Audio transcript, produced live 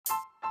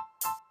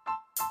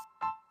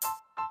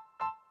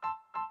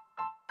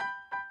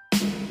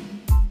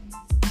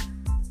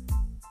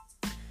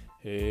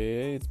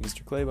Hey, it's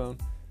Mr. Claybone.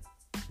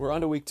 We're on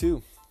to week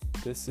 2.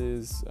 This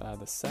is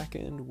the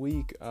second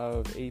week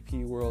of AP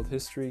World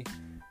History.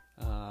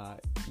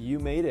 You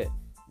made it.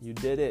 You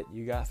did it.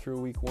 You got through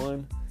week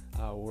 1.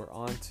 We're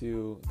on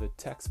to the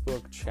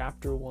textbook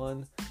chapter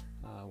 1.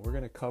 We're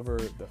going to cover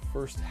the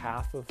first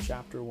half of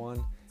chapter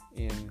 1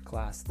 in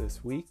class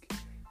this week.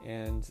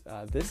 And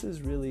this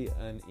is really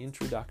an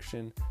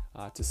introduction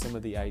to some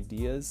of the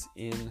ideas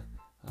in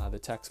the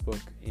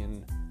textbook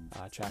in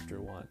chapter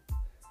 1.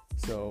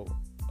 So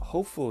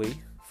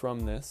hopefully from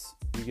this,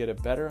 you get a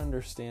better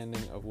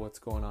understanding of what's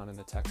going on in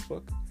the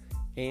textbook,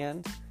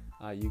 and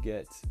you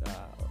get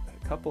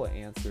a couple of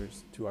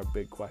answers to our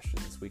big question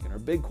this week. And our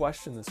big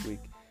question this week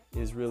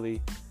is really,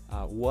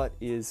 what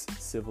is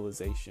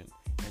civilization?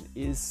 And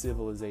is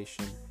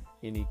civilization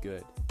any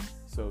good?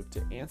 So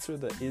to answer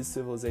the is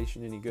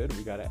civilization any good,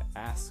 we got to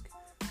ask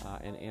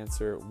and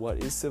answer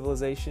what is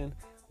civilization,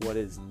 what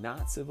is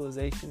not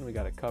civilization. We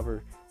got to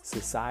cover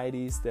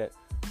societies that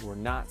were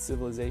not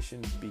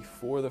civilization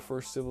before the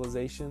first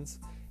civilizations,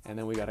 and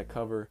then we got to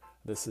cover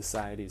the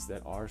societies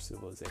that are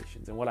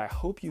civilizations. And what I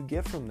hope you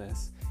get from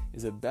this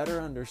is a better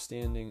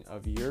understanding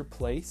of your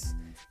place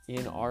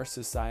in our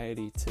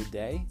society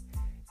today,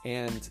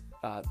 and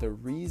the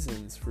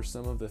reasons for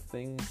some of the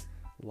things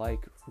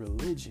like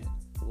religion,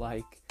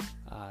 like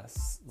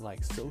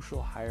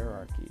social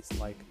hierarchies,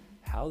 like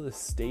how the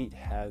state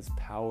has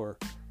power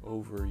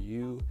over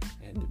you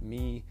and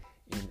me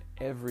in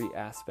every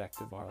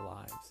aspect of our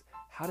lives.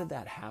 How did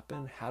that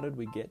happen? How did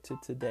we get to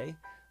today?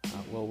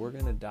 Well, we're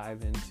going to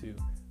dive into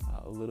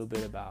a little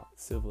bit about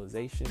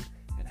civilization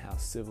and how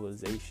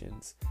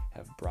civilizations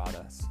have brought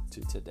us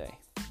to today.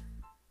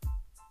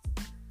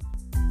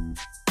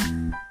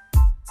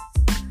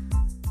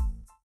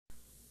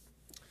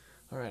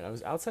 All right, I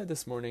was outside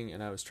this morning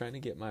and I was trying to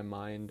get my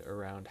mind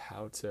around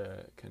how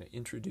to kind of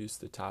introduce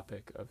the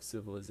topic of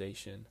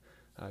civilization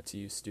to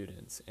you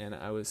students. And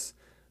I was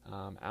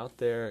out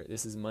there,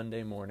 this is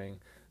Monday morning,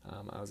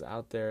 I was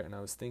out there and I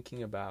was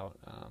thinking about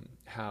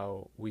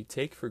how we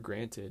take for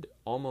granted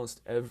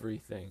almost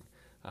everything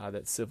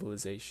that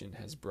civilization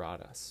has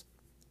brought us.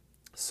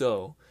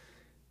 So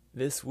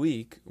this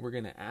week we're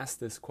going to ask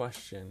this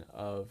question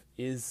of,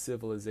 is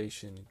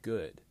civilization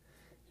good?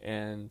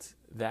 And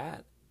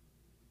that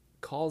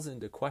calls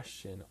into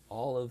question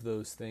all of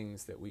those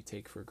things that we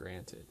take for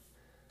granted.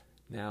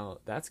 Now,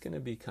 that's going to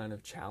be kind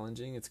of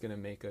challenging. It's going to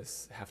make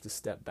us have to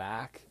step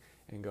back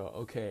and go,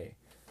 okay,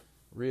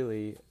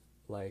 really,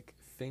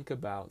 think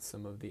about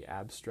some of the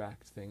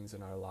abstract things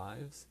in our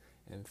lives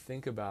and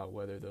think about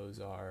whether those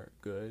are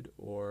good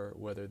or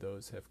whether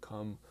those have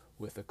come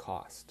with a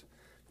cost.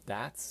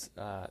 That's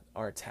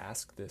our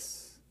task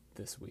this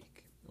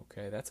week.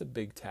 Okay, that's a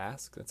big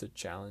task. That's a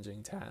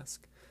challenging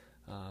task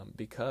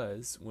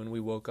because when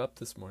we woke up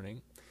this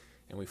morning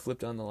and we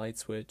flipped on the light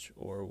switch,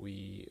 or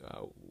we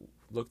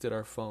looked at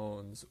our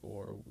phones,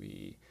 or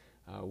we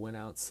went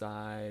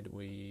outside,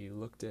 we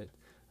looked at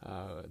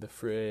the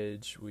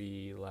fridge,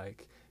 we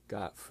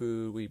got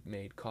food, we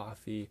made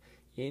coffee,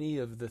 any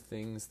of the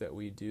things that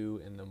we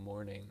do in the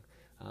morning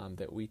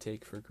that we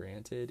take for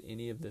granted,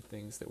 any of the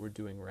things that we're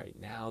doing right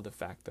now, the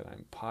fact that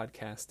I'm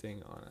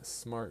podcasting on a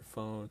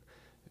smartphone,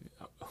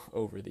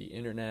 over the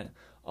internet,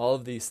 all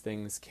of these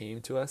things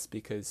came to us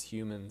because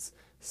humans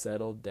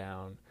settled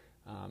down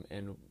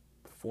and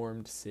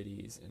formed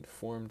cities and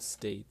formed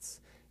states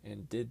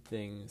and did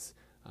things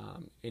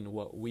in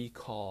what we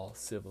call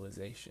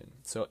civilization.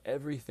 So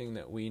everything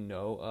that we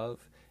know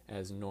of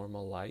as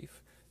normal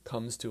life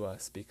comes to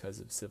us because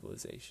of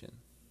civilization.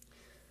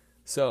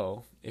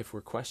 So if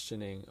we're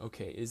questioning,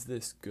 okay, is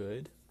this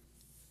good?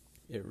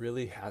 It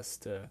really has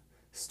to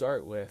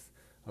start with,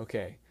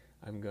 okay,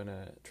 I'm going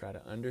to try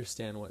to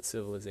understand what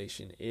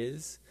civilization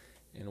is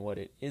and what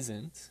it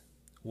isn't,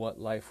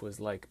 what life was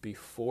like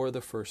before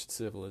the first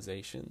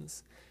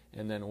civilizations,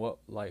 and then what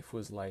life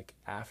was like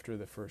after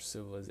the first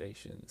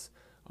civilizations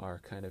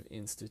are kind of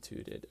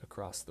instituted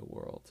across the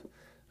world.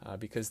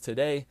 Because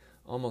today,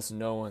 almost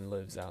no one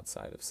lives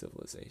outside of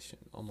civilization.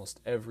 Almost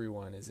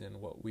everyone is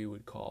in what we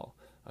would call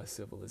a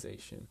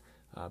civilization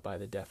by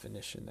the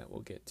definition that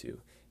we'll get to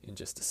in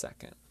just a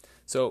second.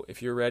 So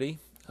if you're ready,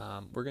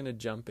 we're going to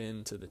jump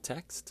into the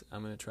text.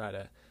 I'm going to try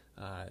to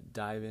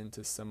dive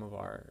into some of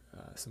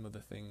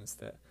the things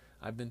that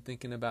I've been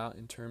thinking about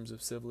in terms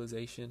of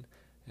civilization,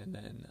 and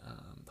then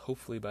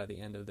hopefully by the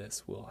end of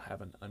this we'll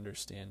have an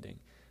understanding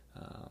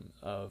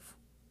of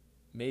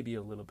maybe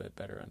a little bit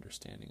better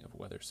understanding of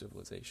whether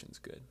civilization's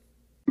good.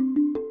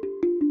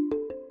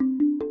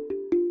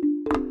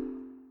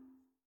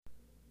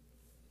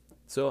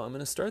 So I'm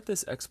going to start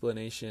this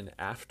explanation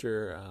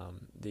after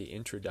the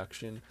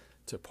introduction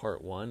to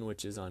part 1,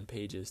 which is on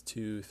pages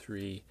 2,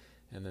 3,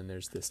 and then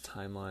there's this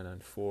timeline on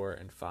 4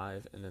 and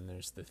 5, and then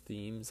there's the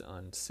themes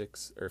on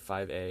 6 or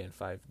 5A and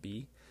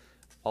 5B.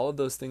 All of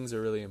those things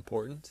are really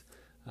important,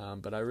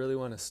 but I really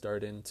want to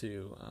start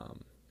into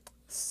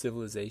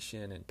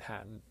civilization and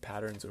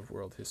patterns of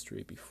world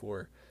history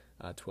before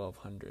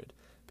 1200,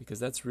 because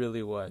that's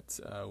really what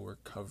we're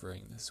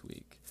covering this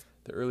week.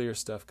 The earlier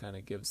stuff kind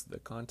of gives the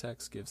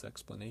context, gives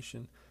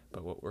explanation,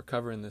 but what we're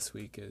covering this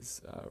week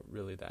is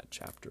really that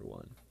chapter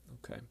 1.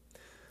 Okay.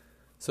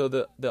 So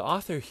the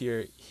author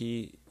here,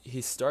 he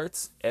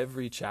starts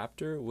every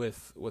chapter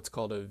with what's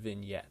called a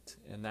vignette,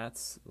 and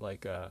that's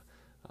like a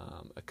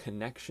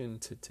connection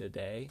to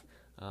today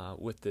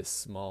with this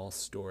small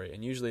story.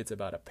 And usually it's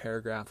about a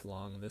paragraph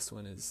long. This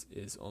one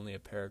is only a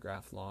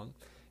paragraph long,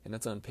 and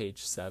that's on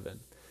page 7.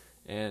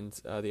 And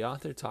the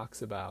author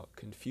talks about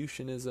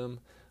Confucianism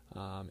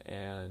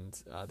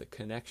and the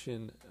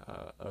connection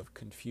of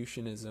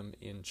Confucianism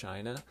in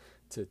China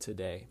to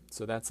today.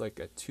 So that's like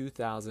a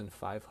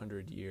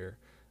 2,500 year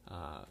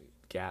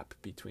gap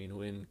between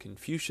when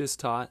Confucius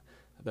taught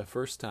the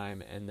first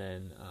time and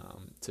then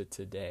to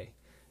today.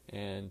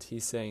 And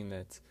he's saying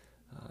that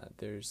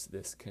there's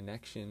this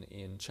connection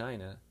in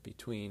China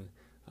between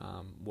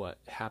what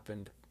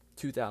happened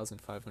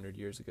 2,500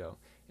 years ago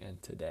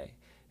and today.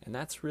 And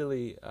that's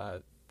really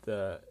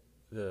the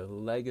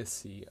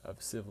legacy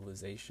of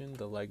civilization,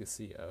 the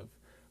legacy of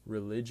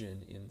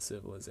religion in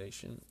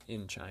civilization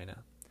in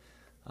China.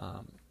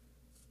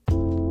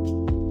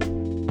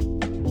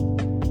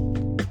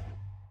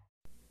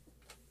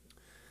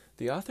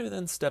 The author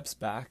then steps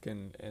back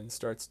and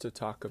starts to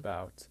talk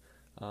about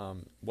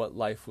what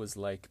life was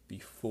like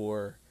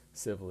before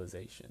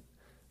civilization.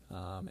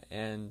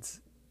 And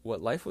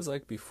what life was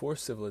like before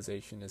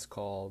civilization is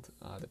called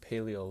the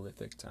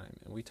Paleolithic time.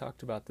 And we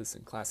talked about this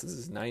in class. This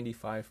is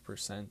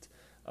 95%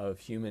 of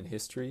human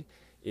history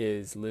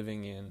is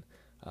living in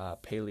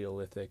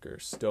Paleolithic or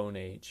Stone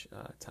Age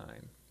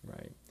time,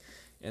 right?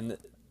 And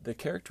the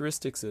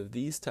characteristics of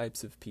these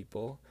types of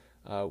people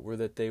were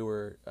that they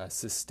were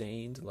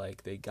sustained,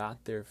 like they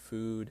got their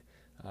food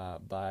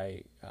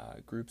by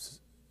groups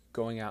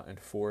going out and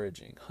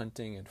foraging,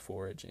 hunting and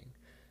foraging.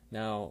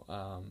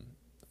 Now,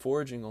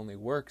 foraging only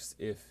works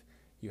if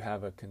you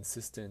have a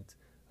consistent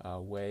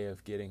way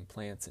of getting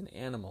plants and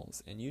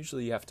animals, and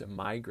usually you have to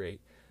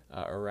migrate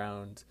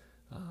around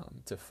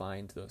to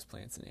find those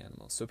plants and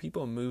animals. So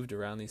people moved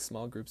around, these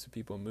small groups of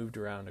people moved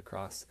around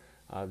across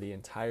the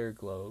entire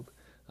globe.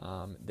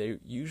 They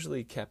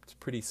usually kept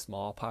pretty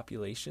small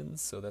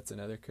populations, so that's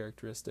another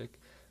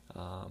characteristic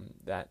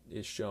that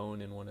is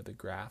shown in one of the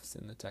graphs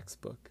in the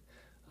textbook.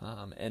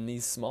 And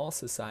these small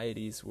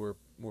societies were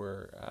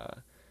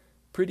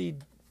pretty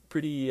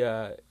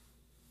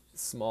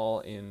small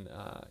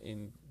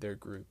in their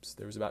groups.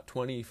 There was about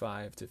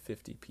 25 to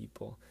 50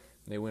 people.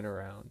 They went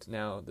around.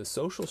 Now, the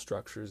social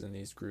structures in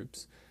these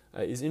groups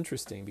is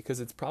interesting because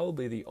it's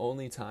probably the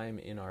only time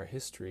in our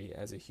history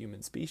as a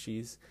human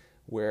species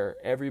where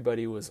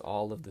everybody was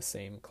all of the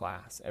same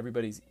class.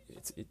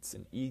 It's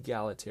an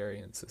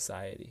egalitarian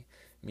society,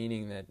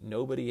 meaning that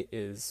nobody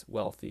is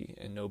wealthy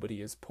and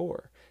nobody is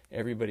poor.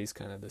 Everybody's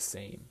kind of the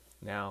same.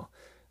 Now,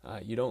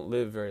 you don't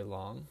live very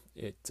long.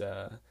 It's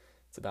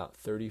about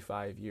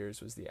 35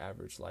 years was the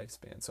average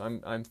lifespan. So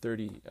I'm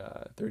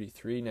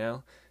 33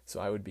 now, so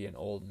I would be an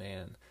old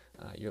man.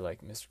 You're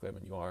like, Mr.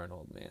 Clebounyalking, you are an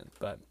old man.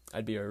 But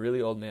I'd be a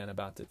really old man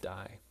about to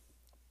die.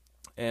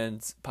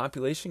 And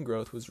population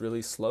growth was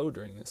really slow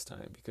during this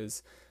time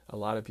because a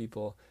lot of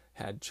people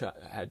had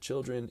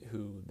children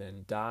who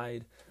then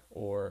died,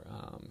 or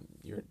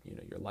your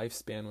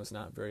lifespan was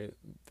not very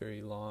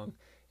very long,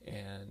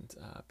 and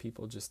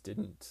people just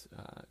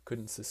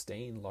couldn't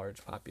sustain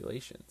large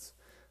populations.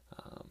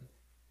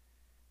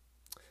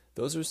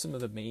 Those are some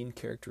of the main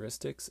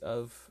characteristics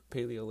of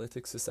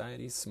Paleolithic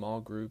societies: small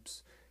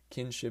groups,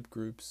 kinship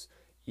groups,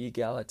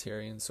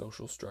 egalitarian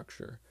social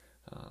structure,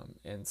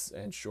 and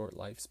short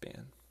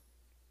lifespan.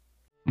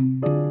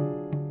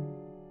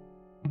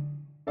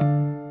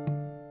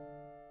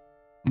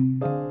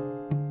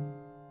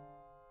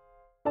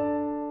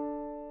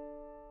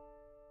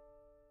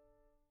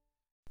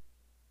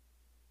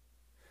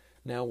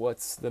 Now,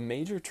 what's the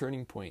major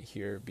turning point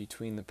here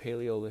between the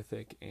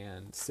Paleolithic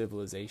and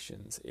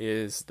civilizations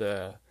is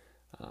the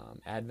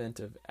advent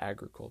of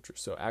agriculture.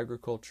 So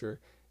agriculture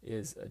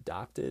is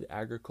adopted.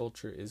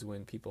 Agriculture is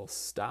when people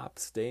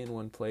stay in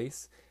one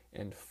place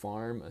and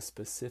farm a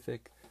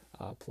specific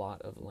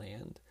plot of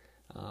land.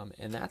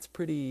 And that's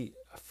pretty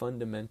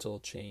fundamental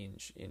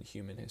change in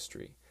human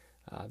history.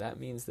 That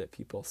means that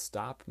people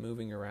stop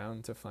moving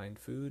around to find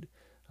food,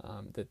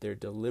 that they're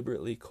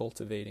deliberately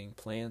cultivating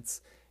plants,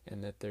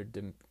 and that they're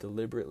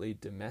deliberately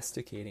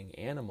domesticating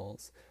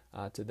animals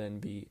to then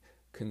be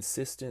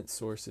consistent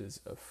sources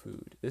of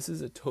food. This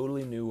is a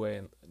totally new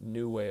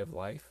way of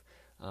life,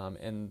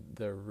 and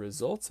the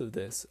results of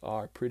this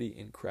are pretty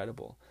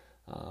incredible.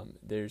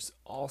 There's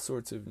all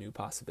sorts of new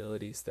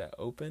possibilities that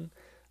open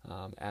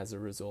as a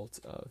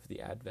result of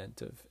the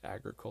advent of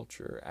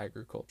agriculture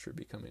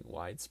becoming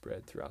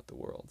widespread throughout the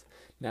world.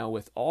 Now,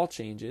 with all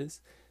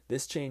changes,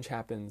 this change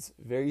happens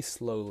very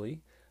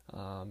slowly,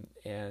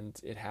 and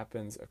it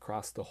happens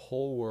across the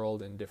whole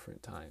world in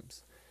different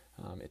times.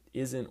 It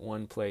isn't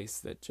one place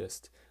that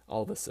just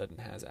all of a sudden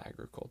has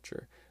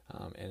agriculture,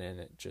 and then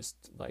it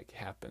just like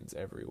happens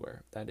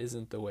everywhere. That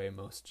isn't the way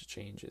most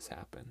changes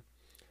happen.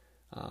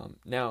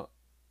 Now,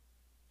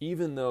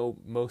 even though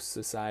most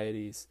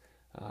societies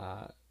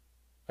uh,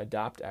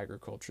 adopt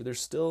agriculture,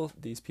 there's still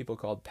these people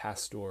called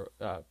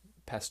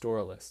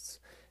pastoralists.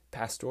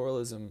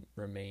 Pastoralism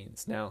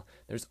remains. Now,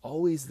 there's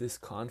always this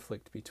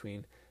conflict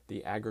between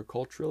the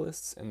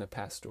agriculturalists and the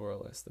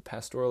pastoralists. The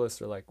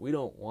pastoralists are like, we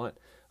don't want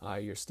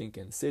your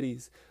stinking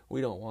cities. We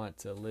don't want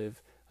to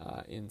live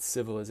in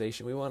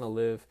civilization. We want to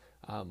live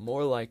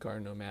more like our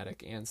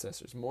nomadic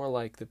ancestors, more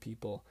like the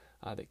people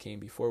that came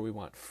before. We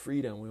want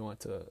freedom. We want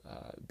to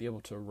be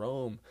able to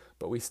roam,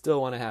 but we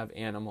still want to have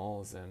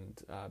animals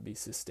and be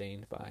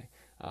sustained by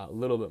a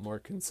little bit more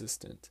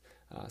consistent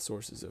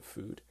sources of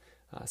food.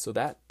 So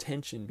that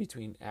tension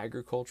between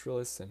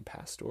agriculturalists and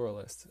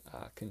pastoralists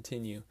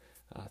continue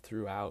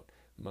throughout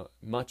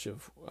much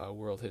of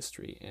world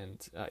history,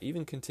 and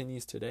even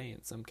continues today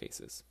in some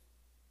cases.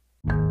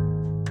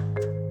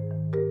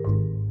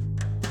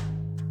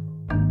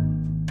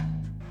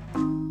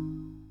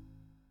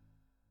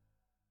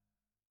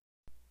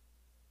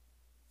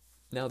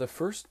 Now, the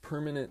first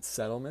permanent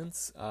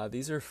settlements,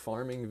 these are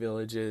farming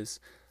villages.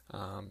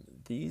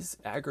 These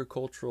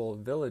agricultural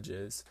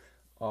villages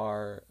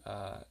are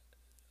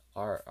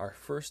our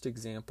first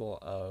example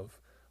of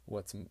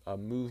what's a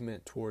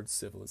movement towards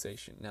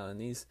civilization. Now, in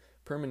these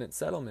permanent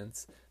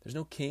settlements, there's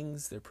no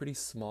kings. They're pretty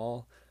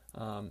small,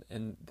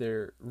 and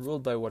they're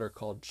ruled by what are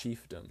called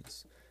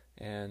chiefdoms.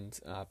 And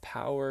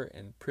power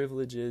and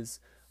privileges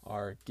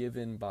are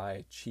given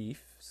by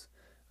chiefs.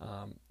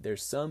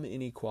 There's some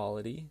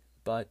inequality,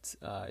 but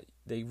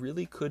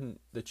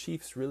the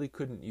chiefs really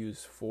couldn't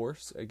use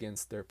force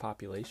against their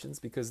populations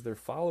because their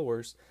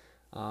followers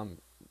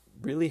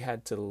really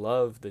had to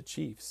love the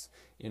chiefs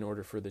in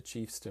order for the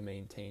chiefs to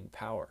maintain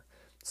power.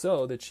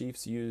 So the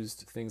chiefs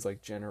used things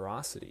like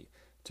generosity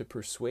to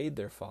persuade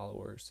their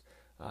followers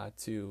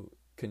to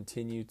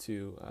continue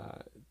to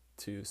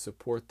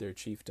support their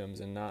chiefdoms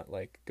and not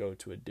like go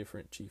to a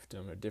different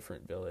chiefdom or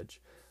different village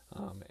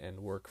and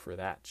work for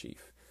that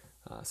chief.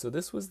 So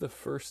this was the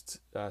first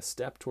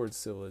step towards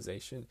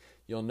civilization.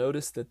 You'll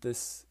notice that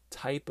this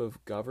type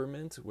of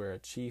government where a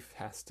chief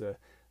has to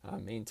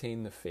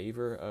maintain the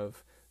favor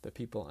of the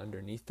people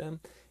underneath them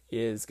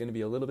is going to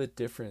be a little bit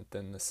different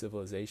than the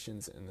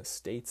civilizations and the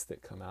states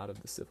that come out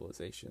of the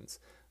civilizations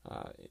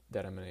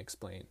that I'm going to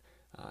explain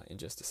in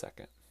just a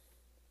second.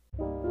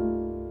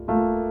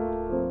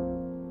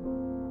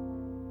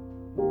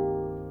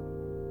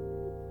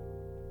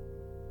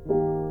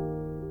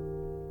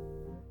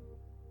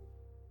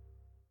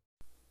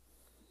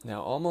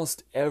 Now,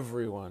 almost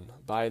everyone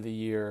by the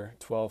year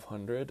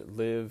 1200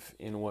 live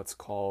in what's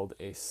called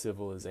a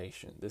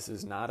civilization. This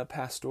is not a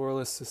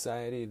pastoralist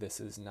society.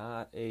 This is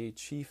not a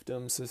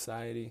chiefdom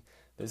society.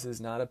 This is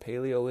not a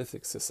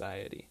Paleolithic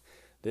society.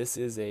 This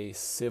is a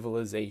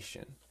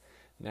civilization.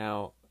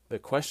 Now, the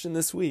question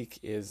this week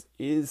is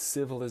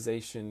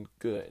civilization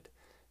good?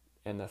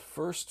 And the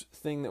first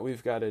thing that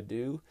we've got to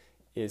do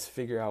is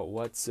figure out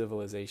what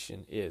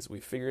civilization is.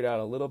 We've figured out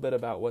a little bit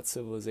about what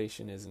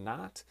civilization is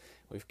not.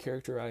 We've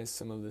characterized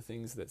some of the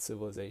things that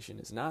civilization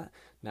is not.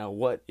 Now,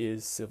 what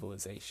is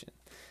civilization?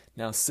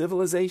 Now,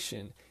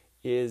 civilization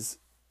is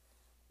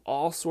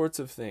all sorts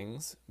of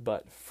things,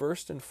 but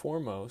first and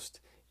foremost,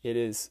 it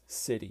is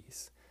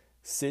cities.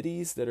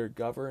 Cities that are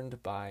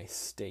governed by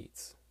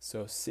states.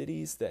 So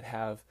cities that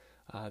have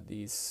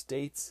these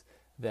states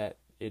that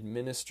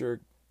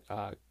administer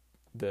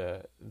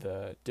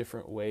the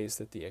different ways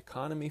that the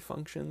economy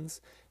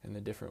functions and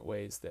the different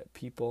ways that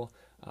people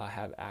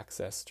have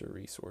access to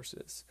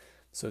resources.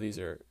 So these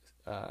are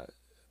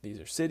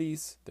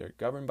cities, they're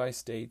governed by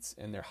states,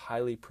 and they're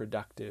highly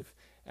productive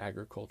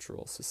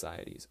agricultural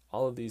societies.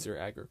 All of these are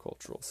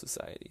agricultural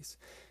societies.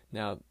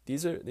 Now,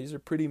 these are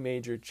pretty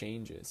major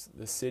changes.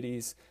 The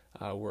cities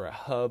were a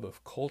hub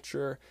of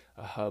culture,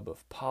 a hub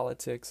of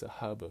politics, a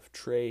hub of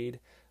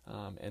trade,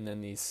 and then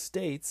these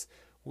states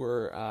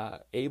were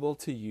able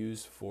to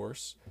use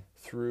force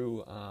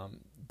through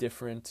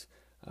different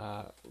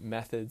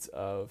methods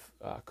of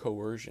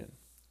coercion.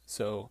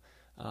 So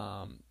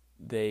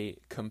the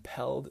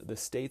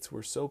states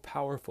were so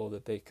powerful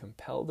that they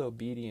compelled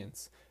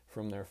obedience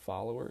from their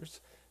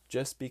followers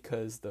just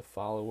because the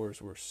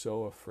followers were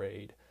so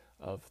afraid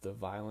of the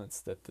violence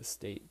that the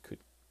state could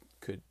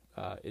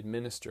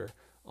administer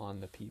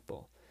on the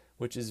people,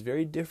 which is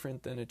very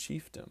different than a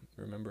chiefdom.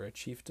 Remember, a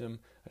chief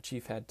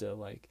had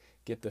to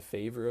get the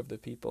favor of the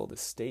people. The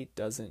state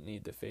doesn't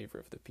need the favor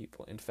of the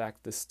people. In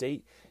fact, the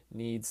state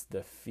needs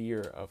the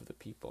fear of the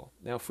people.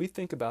 Now, if we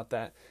think about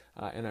that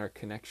in our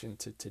connection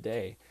to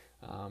today,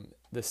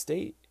 the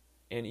state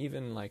and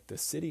even the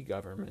city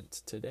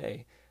government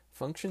today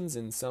functions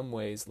in some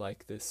ways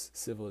like this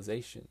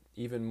civilization,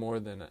 even more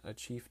than a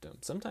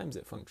chiefdom. Sometimes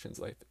it functions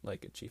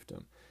like a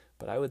chiefdom,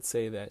 but I would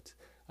say that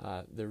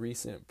the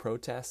recent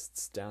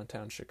protests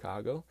downtown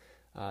Chicago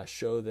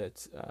show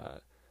that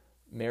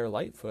Mayor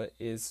Lightfoot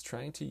is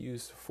trying to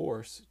use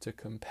force to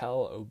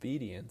compel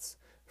obedience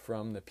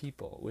from the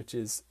people, which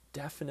is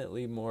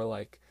definitely more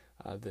like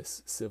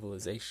this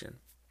civilization.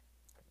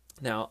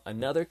 Now,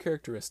 another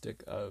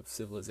characteristic of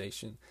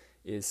civilization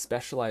is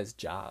specialized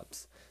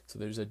jobs. So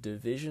there's a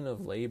division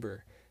of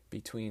labor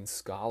between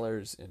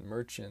scholars and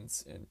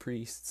merchants and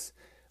priests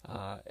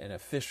and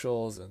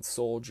officials and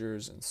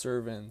soldiers and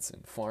servants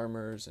and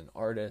farmers and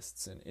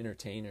artists and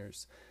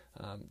entertainers.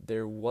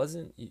 There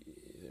wasn't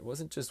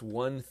just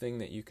one thing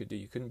that you could do.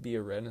 You couldn't be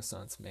a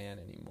Renaissance man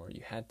anymore.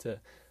 You had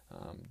to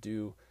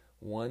do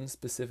one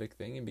specific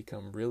thing and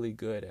become really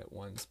good at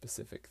one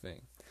specific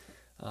thing.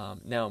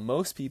 Now,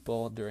 most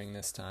people during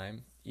this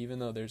time, even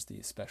though there's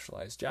these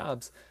specialized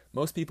jobs,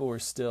 most people were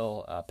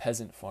still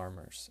peasant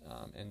farmers.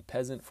 And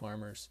peasant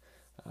farmers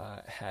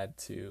had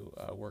to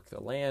work the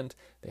land.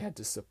 They had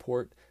to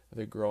support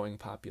the growing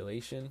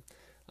population.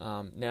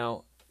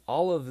 Now,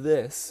 all of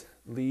this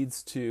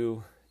leads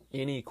to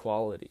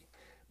inequality,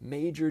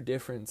 major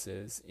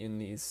differences in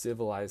these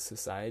civilized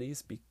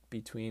societies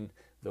between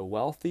the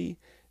wealthy,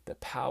 the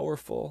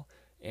powerful,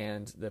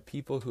 and the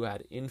people who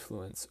had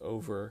influence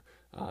over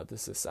the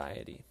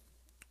society,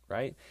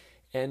 right?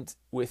 And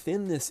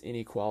within this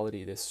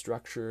inequality, this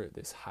structure,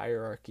 this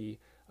hierarchy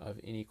of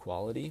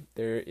inequality,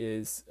 there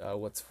is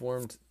what's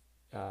formed,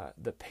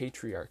 the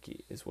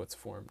patriarchy is what's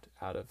formed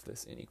out of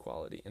this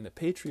inequality. And the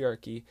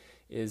patriarchy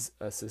is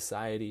a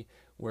society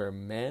where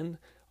men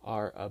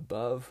are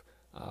above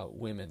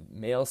women,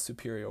 male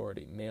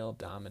superiority, male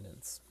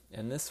dominance.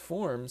 And this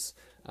forms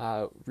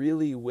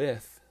really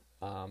with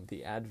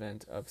the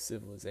advent of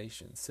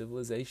civilization.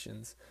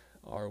 Civilizations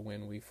are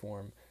when we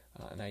form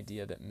an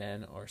idea that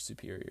men are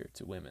superior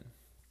to women.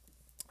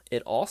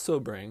 It also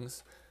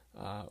brings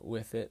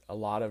with it a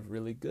lot of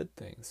really good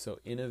things. So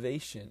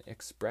innovation,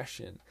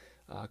 expression,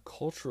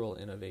 cultural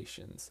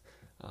innovations.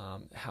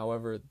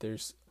 However,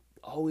 there's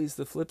always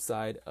the flip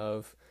side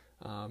of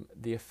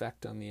the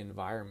effect on the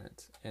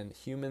environment. And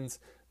humans,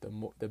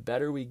 the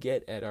better we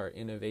get at our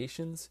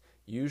innovations,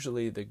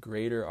 usually the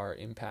greater our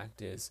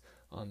impact is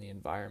on the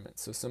environment.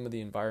 So some of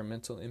the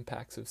environmental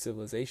impacts of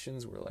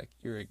civilizations were like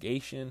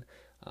irrigation,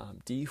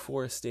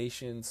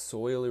 deforestation,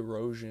 soil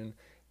erosion,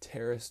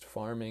 terraced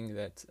farming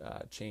that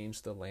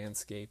changed the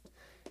landscape,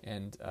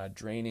 and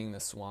draining the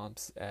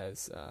swamps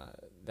as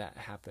that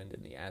happened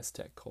in the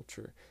Aztec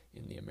culture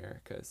in the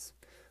Americas.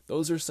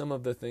 Those are some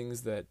of the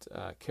things that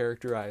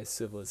characterize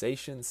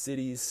civilization: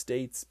 cities,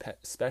 states,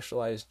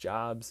 specialized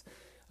jobs,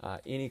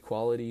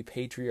 inequality,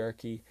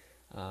 patriarchy,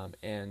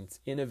 and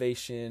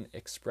innovation,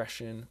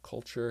 expression,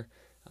 culture,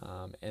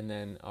 and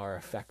then our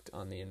effect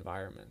on the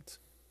environment.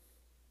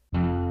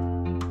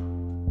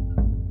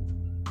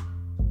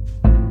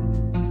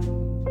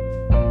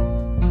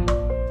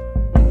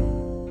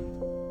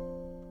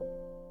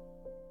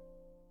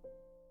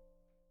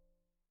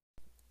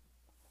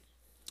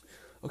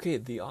 Okay,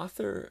 the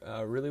author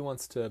really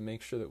wants to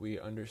make sure that we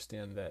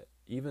understand that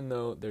even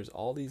though there's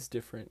all these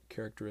different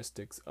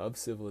characteristics of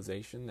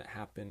civilization that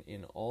happen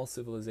in all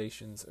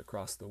civilizations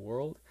across the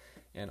world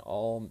and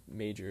all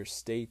major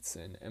states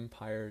and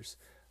empires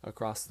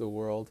across the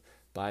world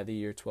by the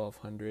year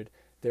 1200,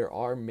 there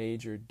are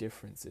major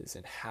differences,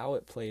 and how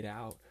it played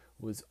out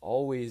was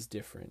always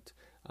different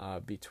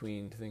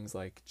between things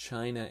like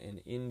China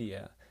and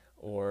India,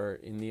 or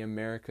in the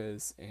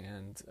Americas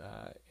and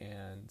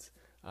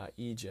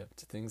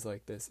Egypt, things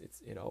like this.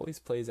 It always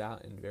plays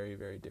out in very,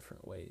 very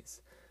different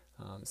ways.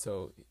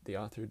 So the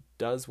author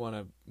does want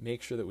to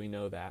make sure that we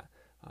know that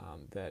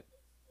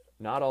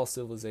not all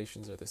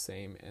civilizations are the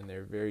same, and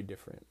they're very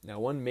different. Now,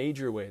 one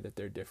major way that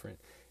they're different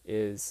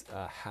is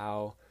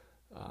how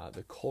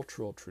the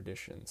cultural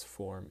traditions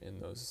form in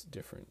those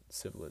different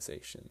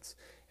civilizations.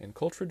 And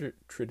cultural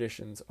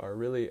traditions are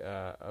really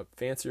a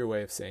fancier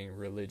way of saying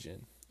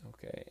religion.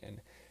 Okay,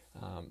 and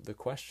the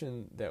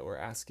question that we're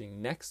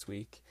asking next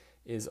week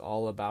is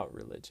all about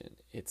religion.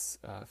 It's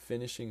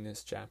finishing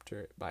this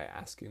chapter by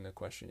asking the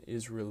question,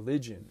 is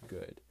religion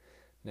good?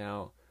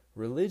 Now,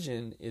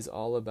 religion is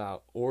all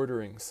about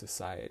ordering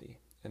society,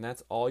 and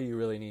that's all you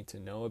really need to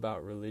know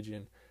about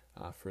religion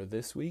for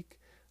this week.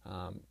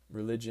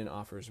 Religion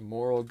offers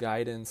moral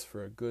guidance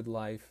for a good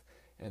life,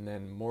 and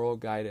then moral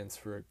guidance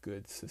for a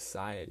good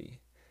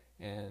society.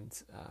 And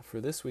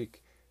for this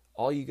week,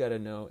 all you got to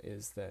know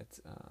is that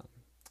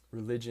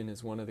religion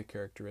is one of the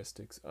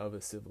characteristics of a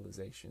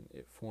civilization.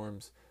 It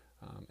forms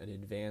an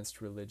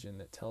advanced religion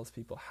that tells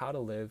people how to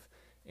live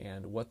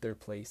and what their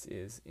place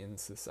is in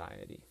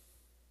society.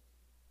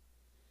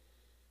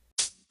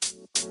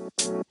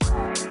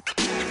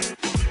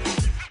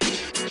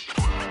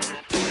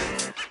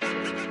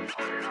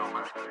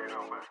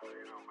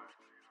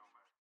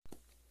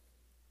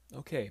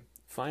 Okay,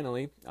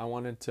 finally, I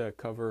wanted to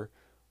cover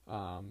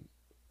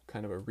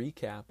kind of a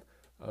recap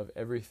of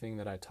everything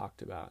that I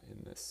talked about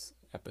in this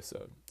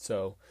episode.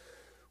 So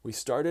we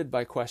started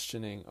by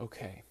questioning,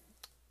 okay,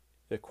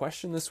 the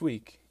question this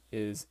week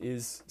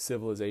is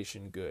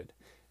civilization good?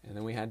 And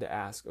then we had to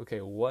ask,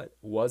 okay, what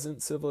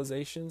wasn't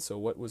civilization? So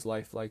what was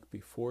life like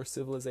before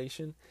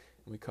civilization?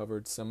 And we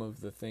covered some of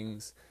the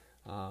things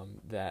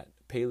that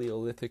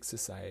Paleolithic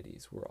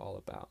societies were all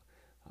about.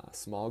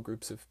 Small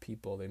groups of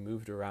people, they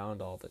moved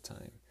around all the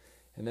time.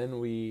 And then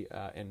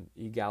and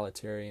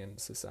egalitarian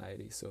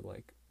society, so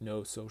like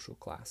no social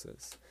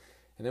classes.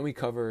 And then we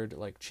covered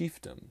like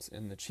chiefdoms,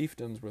 and the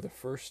chiefdoms were the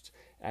first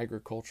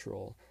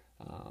agricultural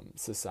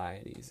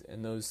societies.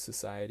 In those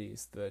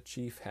societies, the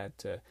chief had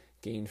to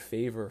gain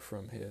favor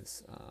from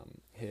his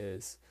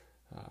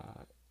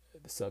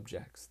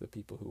subjects, the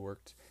people who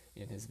worked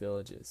in his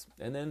villages.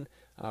 And then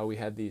we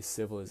had these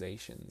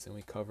civilizations, and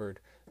we covered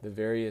the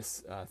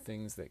various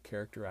things that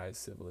characterize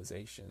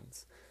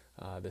civilizations: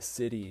 the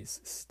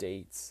cities,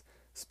 states,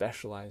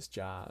 specialized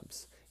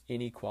jobs,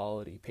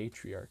 inequality,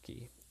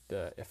 patriarchy,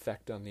 the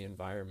effect on the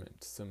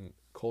environment, some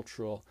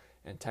cultural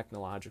and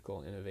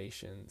technological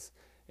innovations,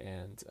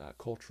 and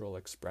cultural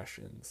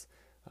expressions.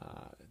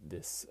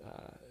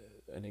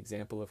 An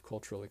example of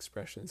cultural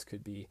expressions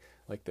could be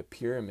like the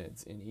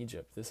pyramids in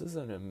Egypt. This is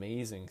an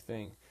amazing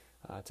thing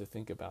to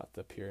think about,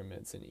 the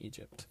pyramids in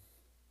Egypt.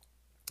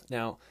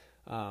 Now,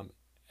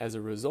 as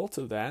a result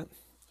of that,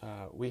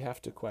 we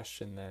have to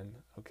question then,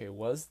 okay,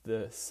 was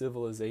the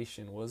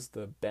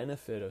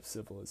benefit of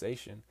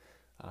civilization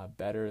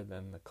better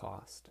than the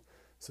cost?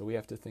 So we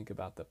have to think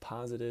about the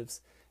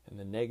positives and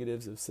the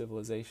negatives of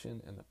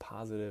civilization, and the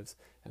positives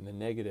and the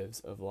negatives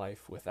of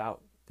life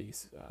without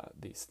these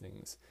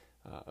things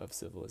of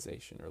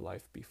civilization, or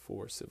life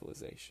before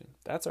civilization.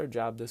 That's our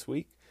job this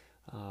week.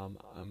 I'm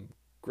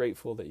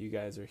grateful that you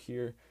guys are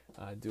here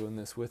doing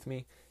this with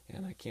me,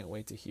 and I can't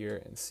wait to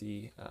hear and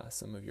see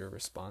some of your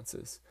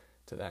responses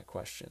to that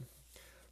question.